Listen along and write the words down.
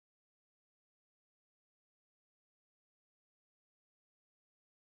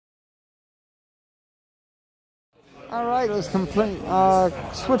All right, let's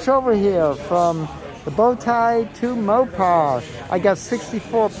switch over here from the bow tie to Mopar. I got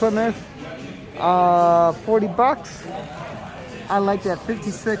 64 Plymouth, 40 bucks. I like that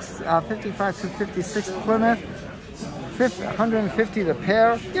 55 to 56 Plymouth, 150 the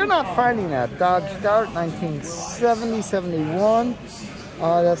pair. You're not finding that. Dodge Dart, 1970, 71.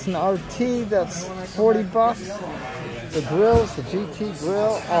 That's an RT, that's 40 bucks. The grills, the GT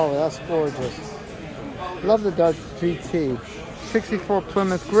grill, oh, that's gorgeous. Love the Dart GT. 64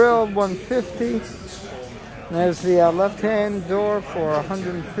 Plymouth grill, 150. And there's the left-hand door for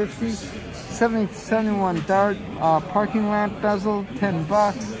 150. 71 Dart parking lamp bezel, 10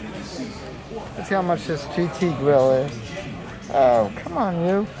 bucks. Let's see how much this GT grill is. Oh, come on,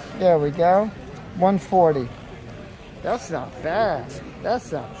 you. There we go. 140. That's not bad.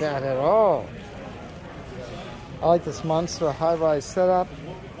 That's not bad at all. I like this monster high-rise setup.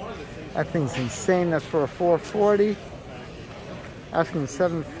 That thing's insane. That's for a 440. Asking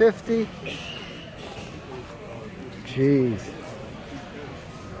 750. Jeez.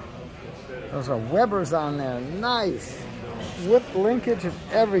 Those are Webers on there. Nice. With linkage and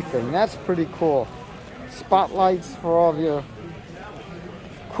everything. That's pretty cool. Spotlights for all of your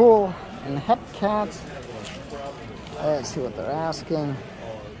cool and hepcats. Let's see what they're asking.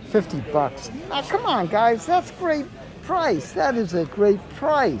 50 bucks. Now, come on, guys. That's a great price. That is a great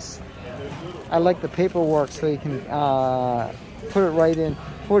price. I like the paperwork so you can put it right in.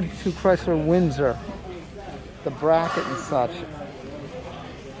 42 Chrysler Windsor. The bracket and such.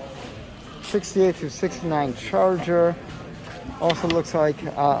 68 through 69 Charger. Also looks like,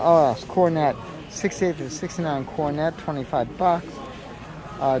 it's Cornet. 68 through 69 Cornet, 25 bucks.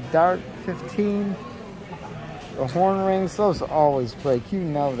 Dart, 15. The horn rings, those always break. You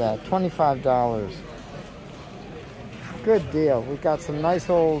know that. $25. Good deal. We've got some nice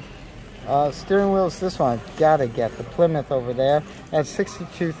old steering wheels. This one I've got to get. The Plymouth over there. That's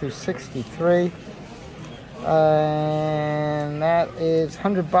 62 through 63. And that is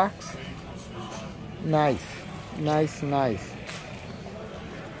 100 bucks. Nice. Nice, nice.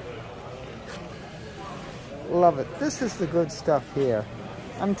 Love it. This is the good stuff here.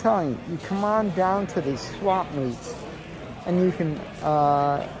 I'm telling you, you come on down to these swap meets and you can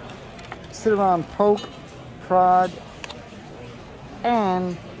sit around, poke, prod,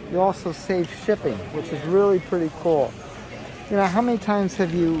 and you also save shipping, which is really pretty cool. You know, how many times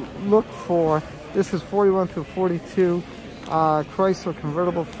have you looked for, this is 41 through 42, Chrysler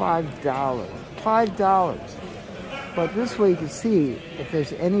convertible, $5. $5. But this way you can see if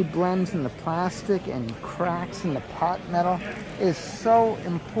there's any blends in the plastic and cracks in the pot metal. It is so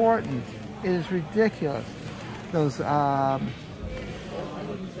important. It is ridiculous. Those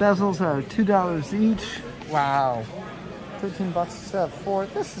bezels are $2 each. Wow. 13 bucks instead of 4.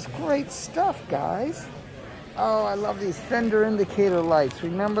 This is great stuff, guys. Oh, I love these fender indicator lights.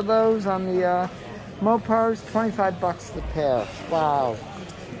 Remember those on the Mopars? 25 bucks the pair. Wow.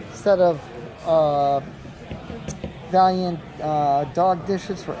 Instead of Valiant dog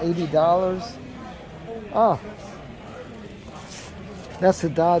dishes for $80. Oh, that's the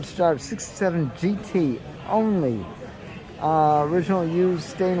Dodge Dart 67 GT only. Original used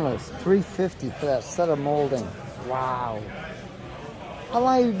stainless, $350 for that set of molding. Wow. How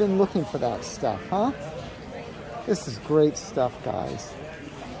long have you been looking for that stuff, huh? This is great stuff, guys.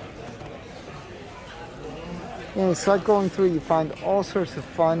 And you start going through, you find all sorts of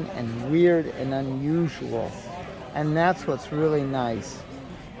fun and weird and unusual. And that's what's really nice.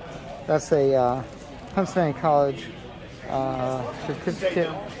 That's a Pennsylvania College certificate.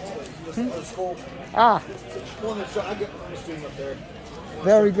 Ah,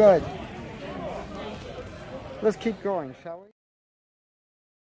 very good. Let's keep going, shall we?